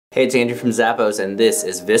Hey, it's Andrew from Zappos, and this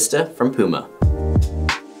is Vista from Puma.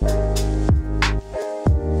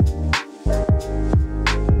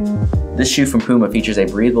 This shoe from Puma features a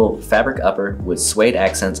breathable fabric upper with suede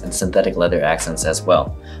accents and synthetic leather accents as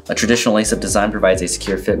well. A traditional lace-up design provides a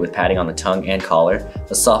secure fit with padding on the tongue and collar,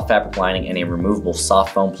 a soft fabric lining, and a removable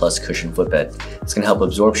soft foam plus cushion footbed. It's going to help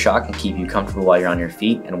absorb shock and keep you comfortable while you're on your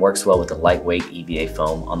feet, and works well with the lightweight EVA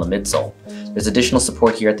foam on the midsole. There's additional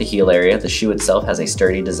support here at the heel area. The shoe itself has a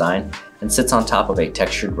sturdy design and sits on top of a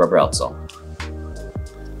textured rubber outsole.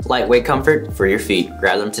 Lightweight comfort for your feet.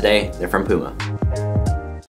 Grab them today. They're from Puma.